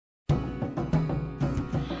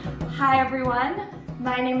Hi everyone,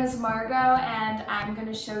 my name is Margot and I'm going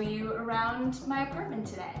to show you around my apartment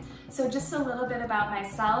today. So just a little bit about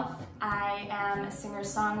myself. I am a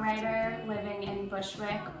singer-songwriter living in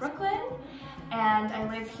Bushwick, Brooklyn, and I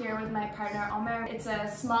live here with my partner Omer. It's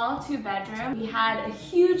a small 2-bedroom. We had a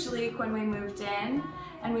huge leak when we moved in,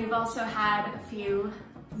 and we've also had a few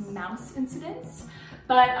mouse incidents.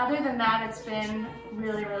 But other than that, it's been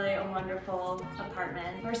really a wonderful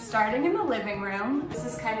apartment. We're starting in the living room. This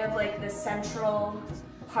is kind of like the central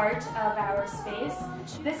part of our space.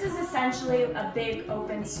 This is essentially a big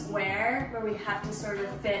open square where we have to sort of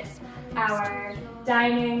fit our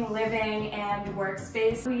dining, living, and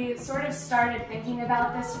workspace. We sort of started thinking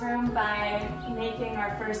about this room by making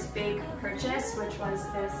our first big purchase, which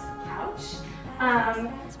was this couch.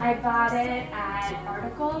 I bought it at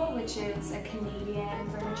Article, which is a Canadian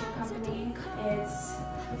furniture company. It's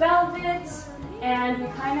velvet, and we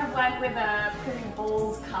kind of went with a pretty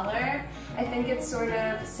bold color. I think it sort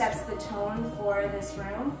of sets the tone for this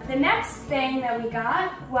room. The next thing that we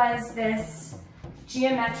got was this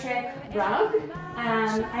geometric rug.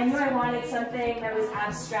 I knew I wanted something that was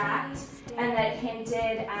abstract and that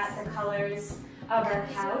hinted at the colors of our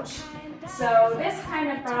couch. So this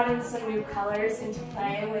kind of brought in some new colors into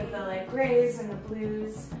play with the like grays and the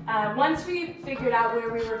blues. Once we figured out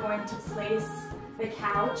where we were going to place the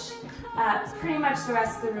couch, pretty much the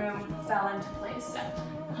rest of the room fell into place. So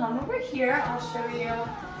over here, I'll show you.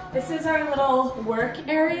 This is our little work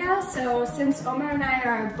area. So since Omer and I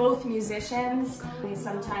are both musicians, we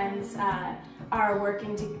sometimes are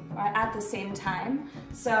working at the same time.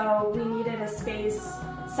 So we needed a space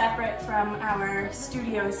separate from our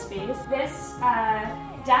studio space. This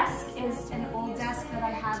desk is an old desk that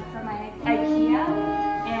I had from my IKEA,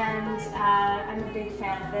 and I'm a big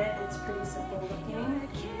fan of it. It's pretty simple looking.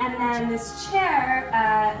 And then this chair,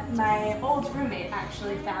 my old roommate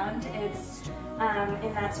actually found. It's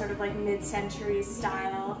in that sort of like mid-century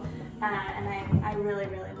style, and I really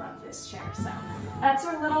love this chair. So that's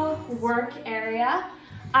our little work area.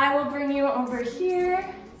 I will bring you over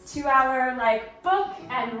here to our like book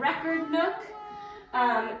and record nook.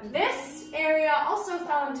 This area also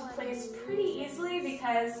fell into place pretty easily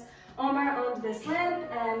because Omer owned this lamp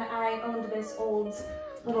and I owned this old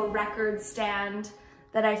little record stand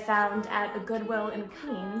that I found at a Goodwill in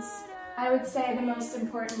Queens. I would say the most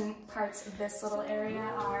important parts of this little area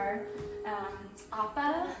are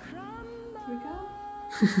Appa, here we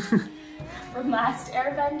go, from Last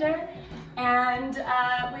Airbender, and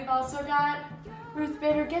we've also got Ruth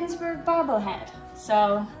Bader Ginsburg bobblehead.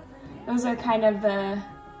 So those are kind of the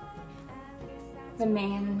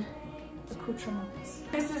main accoutrements.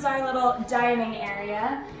 This is our little dining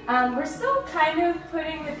area. We're still kind of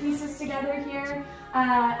putting the pieces together here.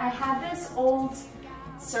 I have this old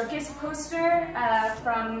circus poster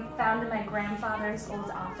found in my grandfather's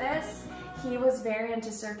old office. He was very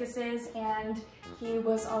into circuses and he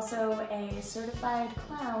was also a certified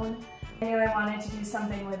clown. I knew I wanted to do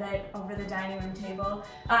something with it over the dining room table.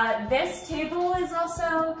 This table is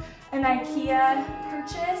also an IKEA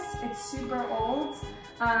purchase. It's super old,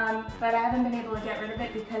 but I haven't been able to get rid of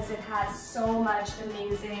it because it has so much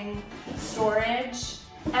amazing storage.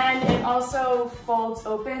 And it also folds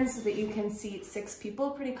open so that you can seat 6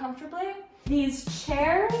 people pretty comfortably. These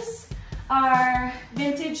chairs are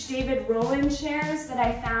vintage David Rowland chairs that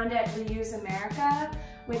I found at Reuse America,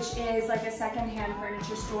 which is like a secondhand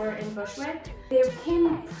furniture store in Bushwick. They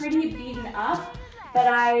came pretty beaten up, but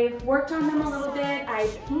I worked on them a little bit. I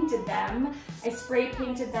painted them. I spray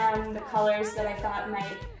painted them the colors that I thought might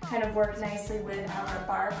kind of work nicely with our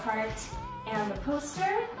bar cart and the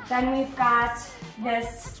poster. Then we've got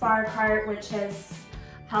this bar cart, which has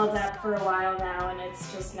held up for a while now, and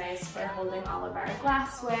it's just nice for holding all of our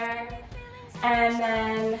glassware. And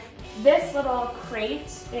then this little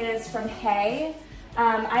crate is from Hay.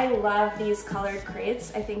 I love these colored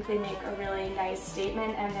crates. I think they make a really nice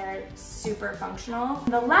statement and they're super functional.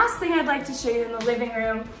 The last thing I'd like to show you in the living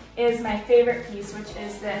room is my favorite piece, which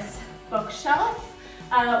is this bookshelf.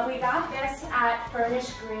 We got this at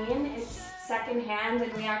Furnished Green. It's secondhand,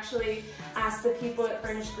 and we actually asked the people at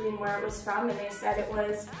Furnished Green where it was from, and they said it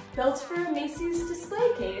was built for a Macy's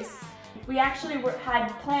display case. We actually had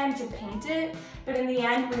planned to paint it, but in the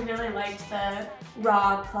end we really liked the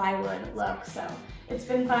raw plywood look, so it's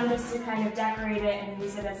been fun just to kind of decorate it and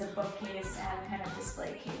use it as a bookcase and kind of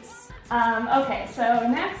display case. Okay, so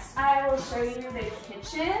next I will show you the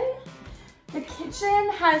kitchen. The kitchen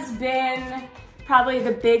has been probably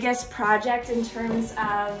the biggest project in terms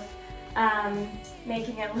of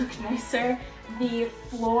making it look nicer The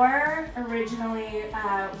floor originally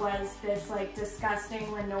was this like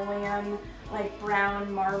disgusting linoleum, like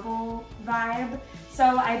brown marble vibe. So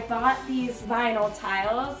I bought these vinyl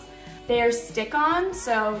tiles. They're stick-on,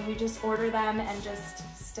 so you just order them and just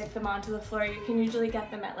stick them onto the floor. You can usually get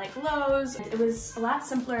them at like Lowe's. It was a lot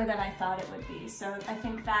simpler than I thought it would be, so I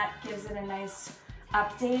think that gives it a nice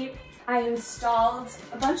update. I installed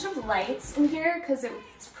a bunch of lights in here because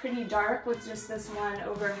it's pretty dark with just this one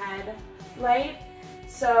overhead light.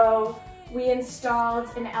 So we installed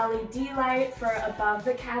an LED light for above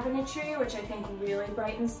the cabinetry, which I think really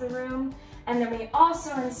brightens the room. And then we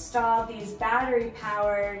also installed these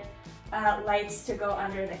battery-powered lights to go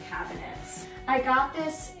under the cabinets. I got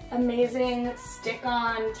this amazing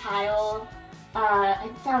stick-on tile. I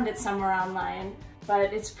found it somewhere online,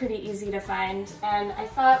 but it's pretty easy to find. And I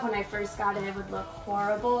thought when I first got it, it would look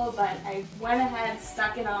horrible, but I went ahead,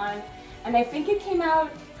 stuck it on, and I think it came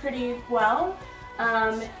out pretty well,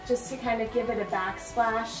 just to kind of give it a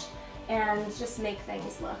backsplash and just make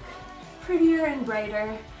things look prettier and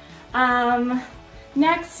brighter.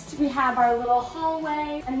 Next, we have our little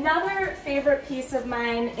hallway. Another favorite piece of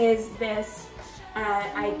mine is this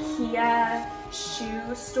IKEA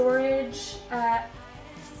shoe storage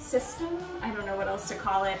system. I don't know what else to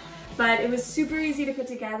call it, but it was super easy to put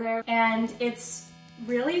together, and it's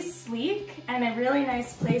really sleek and a really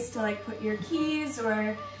nice place to like put your keys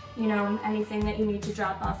or, you know, anything that you need to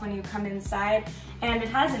drop off when you come inside. And it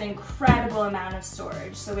has an incredible amount of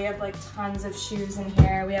storage. So we have like tons of shoes in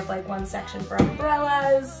here. We have like one section for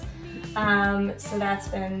umbrellas. So that's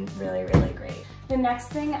been really, really great. The next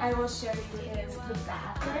thing I will show you is the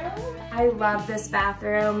bathroom. I love this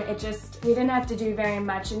bathroom. We didn't have to do very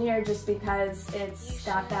much in here just because it's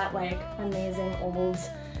got that like amazing old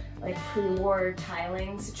like pre-war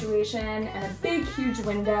tiling situation and a big huge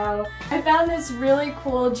window. I found this really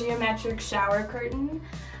cool geometric shower curtain,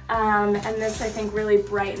 and this I think really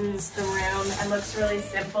brightens the room and looks really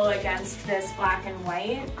simple against this black and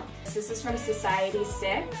white. This is from Society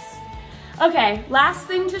 6. Okay, last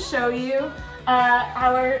thing to show you,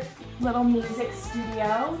 our little music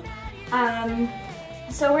studio.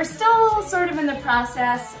 So we're still sort of in the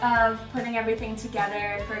process of putting everything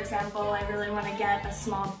together. For example, I really want to get a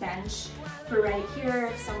small bench for right here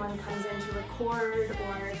if someone comes in to record,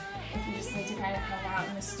 or if you just need to kind of hang out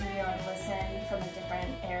in the studio and listen from a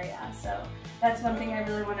different area. So that's one thing I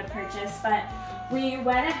really want to purchase. But we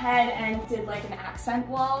went ahead and did like an accent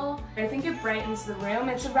wall. I think it brightens the room.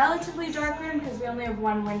 It's a relatively dark room because we only have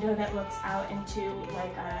one window that looks out into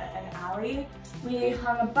like an alley. We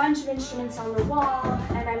hung a bunch of instruments on the wall,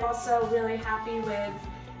 and I'm also really happy with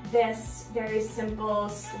this very simple,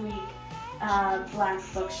 sleek black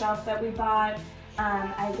bookshelf that we bought.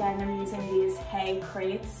 Again, I'm using these hay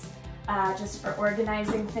crates just for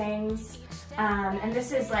organizing things. And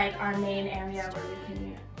this is like our main area where we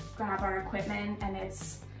can grab our equipment, and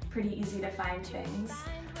it's pretty easy to find things.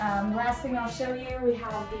 Last thing I'll show you, we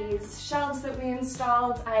have these shelves that we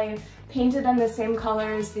installed. I painted them the same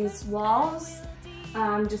color as these walls,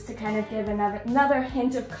 just to kind of give another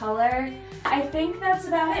hint of color. I think that's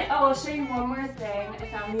about it. Oh, I'll show you one more thing. I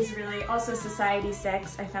found these also Society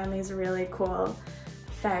 6, I found these really cool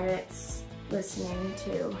ferrets listening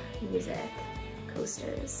to music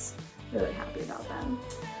coasters. Really happy about them.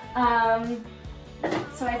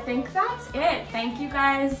 So I think that's it. Thank you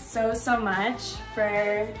guys so much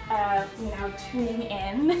for tuning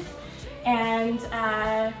in, and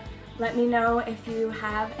let me know if you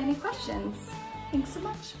have any questions. Thanks so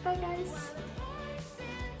much. Bye guys.